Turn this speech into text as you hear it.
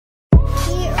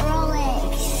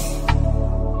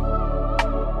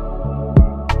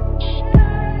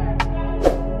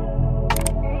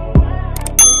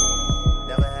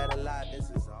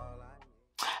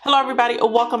everybody,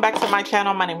 welcome back to my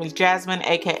channel. My name is Jasmine,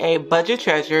 aka Budget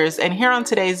Treasures, and here on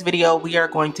today's video we are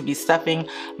going to be stuffing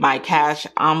my cash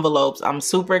envelopes. I'm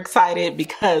super excited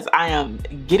because I am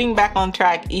getting back on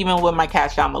track even with my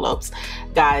cash envelopes,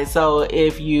 guys. So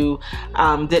if you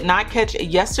did not catch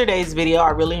yesterday's video,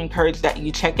 I really encourage that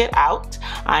you check it out.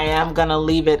 I am gonna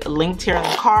leave it linked here in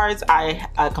the cards. I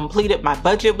completed my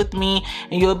budget with me,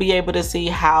 and you'll be able to see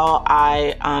how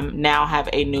I now have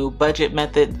a new budget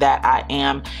method that I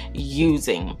am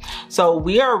using. So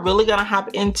we are really gonna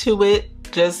hop into it.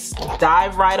 Just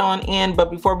dive right on in.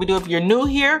 But before we do, if you're new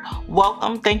here,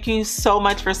 welcome. Thank you so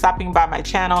much for stopping by my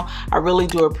channel. I really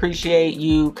do appreciate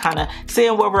you kind of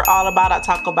seeing what we're all about. I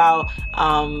talk about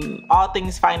all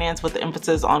things finance with the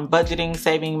emphasis on budgeting,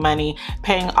 saving money,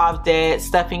 paying off debt,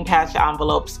 stuffing cash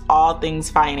envelopes, all things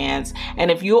finance.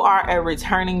 And if you are a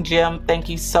returning gem, thank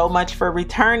you so much for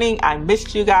returning. I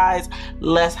missed you guys.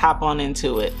 Let's hop on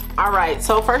into it. All right,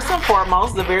 so first and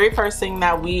foremost, the very first thing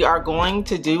that we are going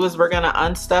to do is we're gonna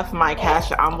unstuff my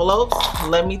cash envelopes.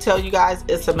 Let me tell you guys,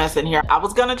 it's a mess in here. I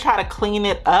was gonna try to clean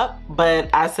it up, but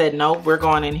I said no, we're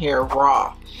going in here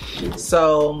raw.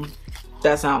 So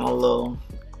that sounds a little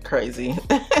crazy.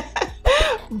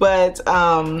 But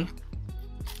I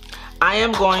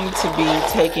am going to be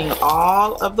taking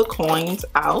all of the coins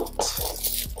out.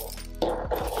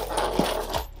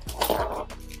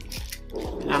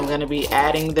 I'm going to be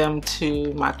adding them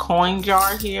to my coin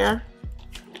jar here.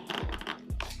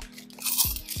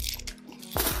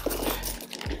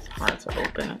 It's hard to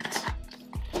open it.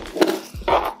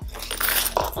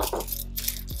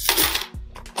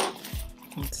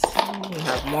 Let's see, we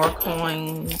have more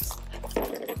coins.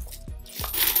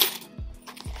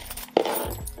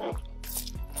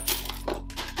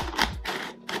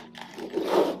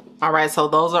 All right, so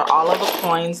those are all of the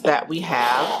coins that we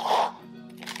have.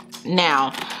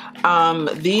 Now,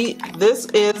 this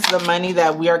is the money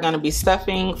that we are going to be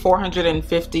stuffing,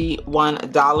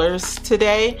 $451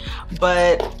 today,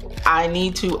 but I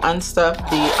need to unstuff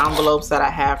the envelopes that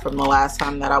I have from the last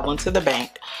time that I went to the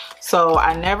bank. So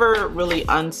I never really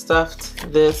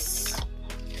unstuffed this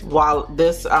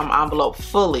envelope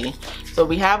fully. So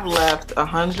we have left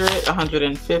 100,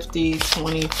 150,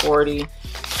 20, 40,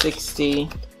 60,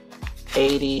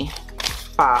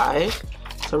 85.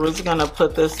 So we're just gonna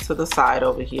put this to the side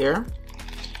over here.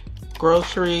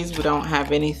 Groceries, we don't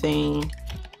have anything.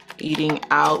 Eating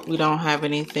out, we don't have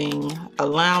anything.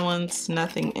 Allowance,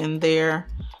 nothing in there.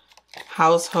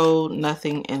 Household,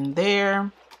 nothing in there.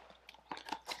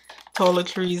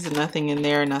 Toiletries, nothing in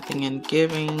there, nothing in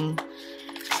giving.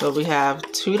 So we have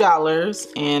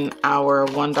 $2 in our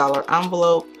 $1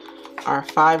 envelope, our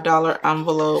 $5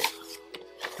 envelope.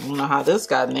 I don't know how this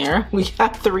got in there. We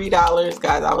got $3,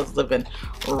 guys. I was living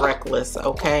reckless,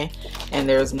 okay? And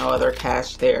there's no other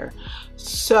cash there.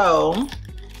 So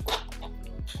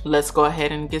let's go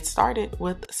ahead and get started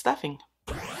with stuffing.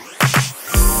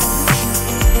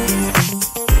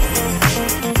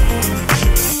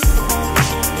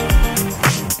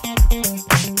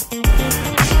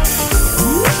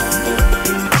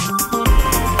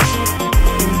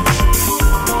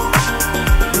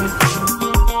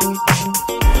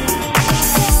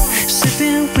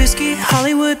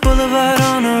 Hollywood Boulevard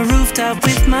on a rooftop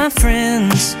with my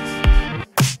friends,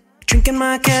 drinking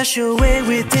my cash away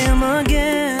with them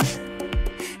again.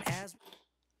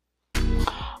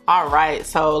 All right,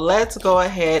 so let's go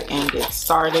ahead and get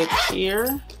started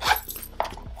here.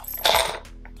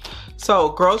 So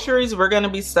groceries, we're going to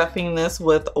be stuffing this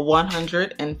with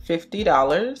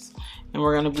 $150, and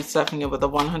we're going to be stuffing it with a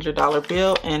 $100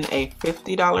 bill and a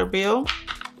 $50 bill.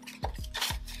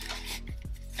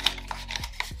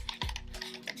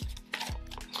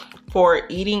 For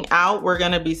eating out, we're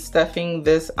gonna be stuffing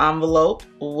this envelope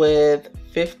with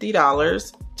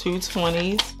 $50, 2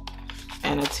 20s,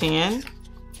 and a 10.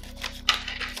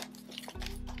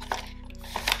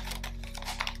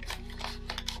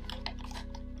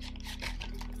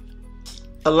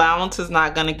 Allowance is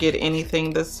not gonna get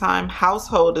anything this time.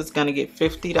 Household is gonna get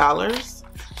 $50,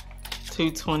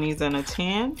 2 20s, and a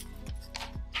 10.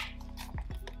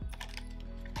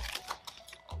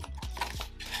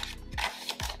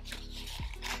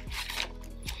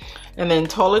 And then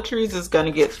toiletries is going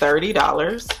to get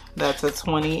 $30. That's a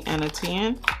 20 and a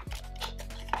 10.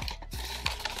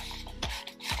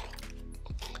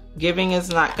 Giving is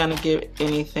not going to give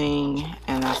anything,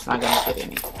 and that's not going to get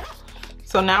anything.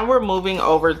 So now we're moving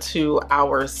over to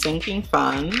our sinking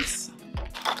funds.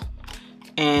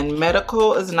 And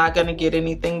medical is not going to get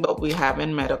anything, but we have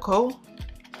in medical.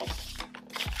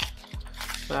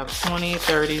 So I have 20,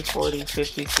 30, 40,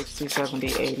 50, 60,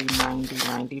 70, 80, 90,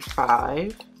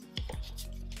 95.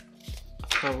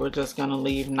 So we're just gonna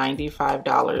leave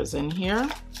 $95 in here.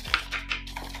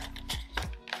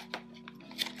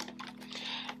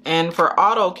 And for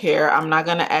auto care, I'm not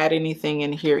gonna add anything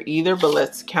in here either, but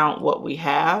let's count what we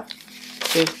have.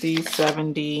 50,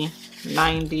 70,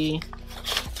 90,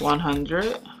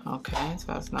 100. Okay, so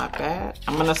that's not bad.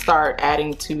 I'm gonna start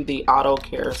adding to the auto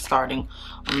care starting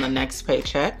on the next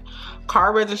paycheck.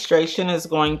 Car registration is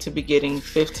going to be getting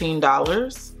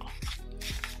 $15.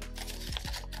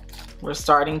 We're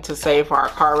starting to save for our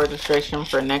car registration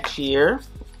for next year.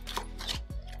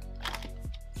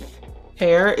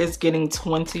 Hair is getting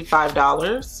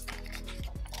 $25.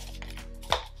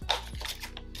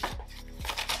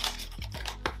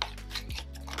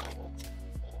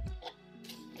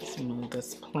 Let's move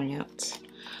this plant.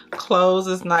 Clothes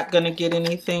is not gonna get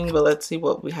anything, but let's see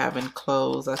what we have in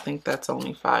clothes. I think that's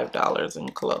only $5 in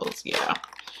clothes, yeah.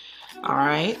 All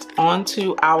right, on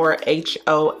to our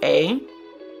HOA.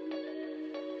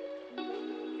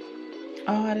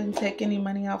 Oh, I didn't take any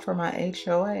money out for my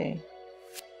HOA.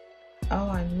 Oh,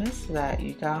 I missed that,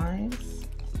 you guys.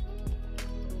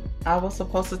 I was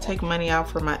supposed to take money out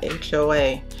for my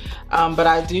HOA. But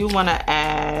I do want to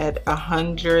add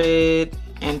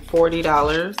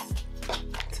 $140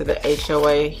 to the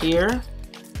HOA here.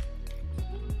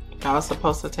 I was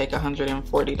supposed to take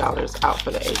 $140 out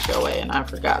for the HOA and I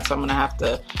forgot. So I'm going to have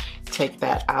to take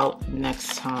that out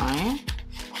next time.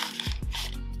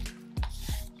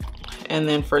 And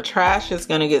then for trash, it's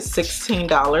gonna get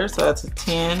 $16. So that's a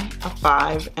 10, a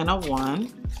 5, and a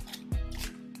 1.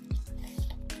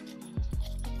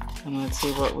 And let's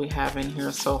see what we have in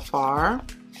here so far.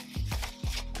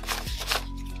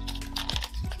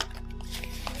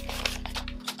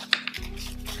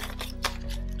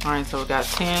 All right, so we got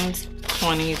 10,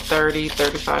 20, 30,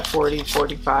 35, 40,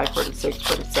 45, 46,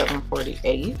 47,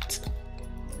 48.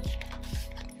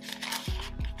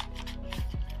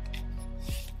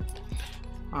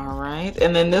 All right,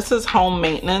 and then this is home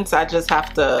maintenance. I just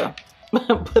have to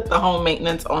put the home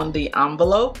maintenance on the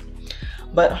envelope,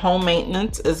 but home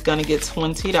maintenance is gonna get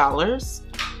 $20.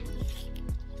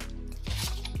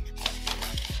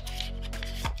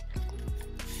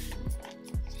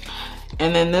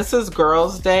 And then this is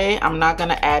Girls' Day. I'm not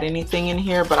gonna add anything in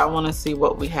here, but I wanna see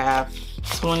what we have.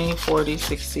 20, 40,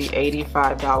 60,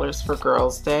 $85 for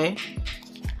Girls' Day.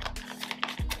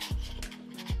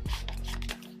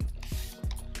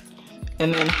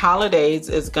 And then holidays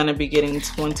is gonna be getting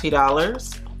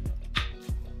 $20.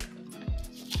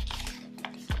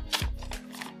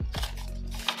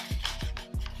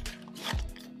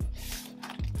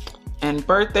 And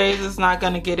birthdays is not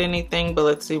gonna get anything, but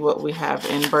let's see what we have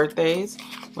in birthdays.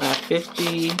 We have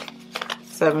 50,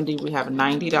 70, we have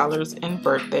 $90 in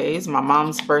birthdays. My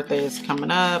mom's birthday is coming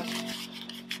up.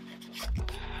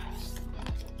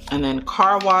 And then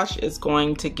car wash is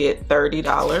going to get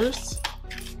 $30.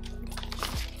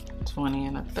 20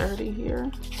 and a 30 here.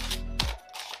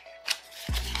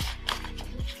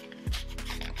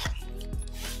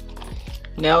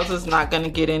 Nails is not going to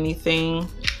get anything.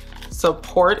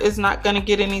 Support is not going to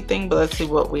get anything, but let's see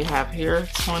what we have here.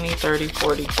 20, 30,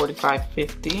 40, 45,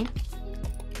 50.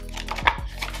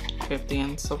 50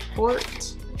 in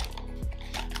support.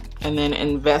 And then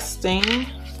investing,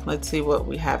 let's see what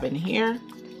we have in here.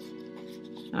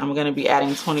 I'm going to be adding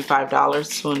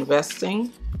 $25 to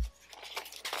investing.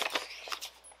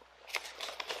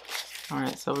 All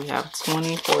right, so we have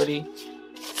 20, 40,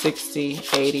 60,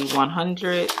 80,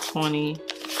 100, 20,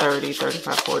 30,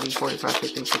 35, 40, 45,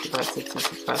 50, 55, 60,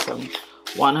 65, 70,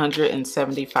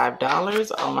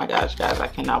 $175. Oh my gosh, guys, I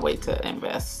cannot wait to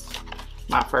invest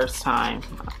my first time.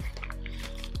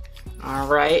 All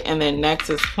right, and then next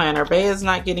is Planner Bay is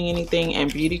not getting anything, and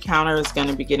Beauty Counter is going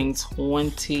to be getting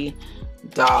 $20.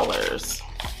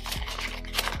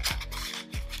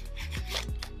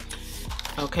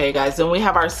 Okay, guys, then we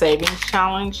have our savings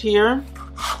challenge here.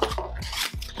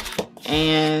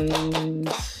 And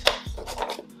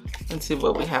let's see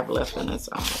what we have left in this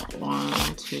envelope.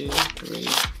 1, 2, 3,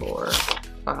 4,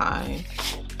 5,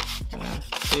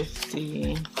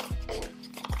 50,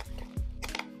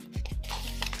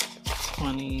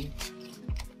 20.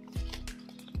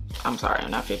 I'm sorry,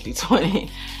 not 50, 20.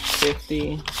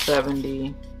 50,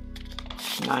 70,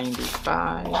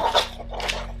 95,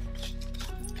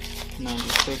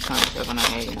 96, 97,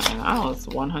 98, 99. Oh, it's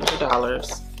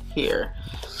 $100 here.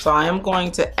 So I am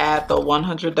going to add the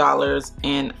 $100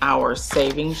 in our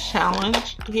savings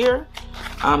challenge here.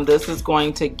 This is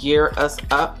going to gear us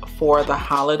up for the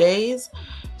holidays.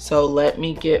 So let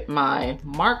me get my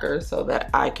marker so that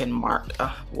I can mark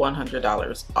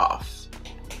 $100 off.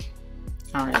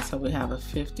 All right, so we have a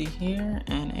 50 here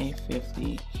and a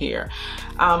 50 here.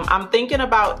 I'm thinking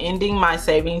about ending my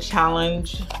savings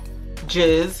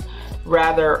challenges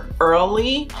rather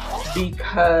early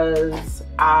because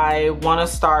I want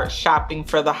to start shopping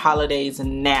for the holidays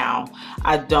now.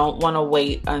 I don't want to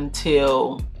wait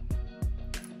until,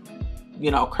 you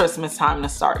know, Christmas time to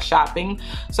start shopping.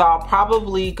 So I'll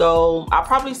probably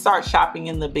start shopping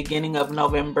in the beginning of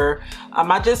November.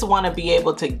 I just want to be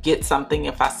able to get something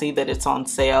if I see that it's on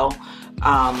sale,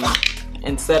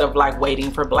 instead of like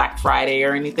waiting for Black Friday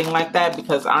or anything like that,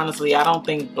 because honestly, I don't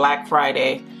think Black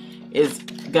Friday is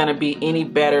gonna be any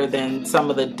better than some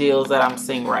of the deals that I'm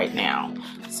seeing right now.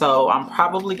 So I'm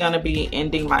probably gonna be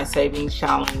ending my savings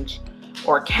challenge,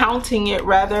 or counting it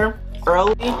rather,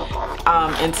 early,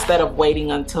 instead of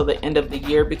waiting until the end of the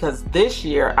year, because this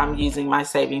year I'm using my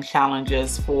savings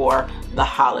challenges for the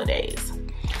holidays.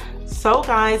 So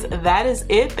guys, that is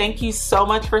it. Thank you so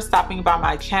much for stopping by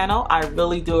my channel. I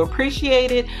really do appreciate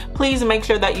it. Please make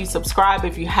sure that you subscribe.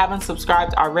 If you haven't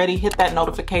subscribed already, hit that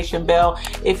notification bell.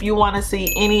 If you want to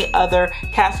see any other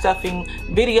cash stuffing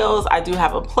videos, I do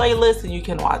have a playlist and you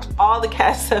can watch all the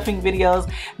cash stuffing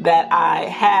videos that I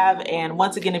have. And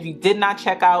once again, if you did not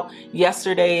check out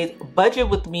yesterday's Budget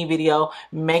With Me video,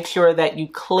 make sure that you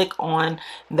click on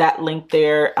that link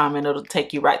there, and it'll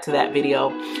take you right to that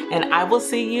video. And I will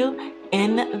see you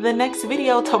in the next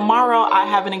video. Tomorrow I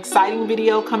have an exciting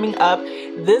video coming up.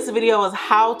 This video is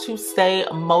how to stay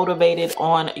motivated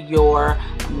on your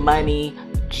money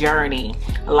journey.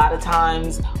 A lot of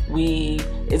times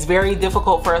it's very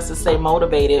difficult for us to stay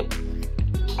motivated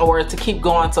or to keep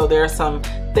going. So there are some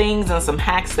things and some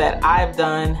hacks that I've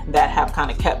done that have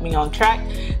kind of kept me on track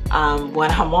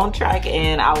when I'm on track,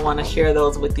 and I want to share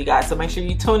those with you guys. So make sure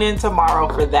you tune in tomorrow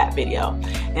for that video,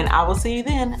 and I will see you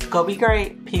then. Go be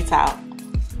great. Peace out.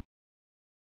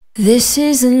 This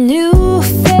is a new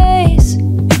phase,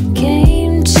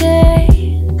 game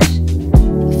change,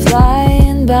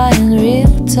 flying by in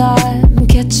real time,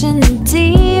 catching a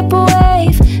deep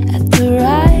wave at the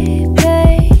right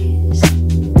pace,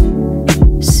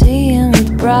 seeing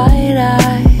with bright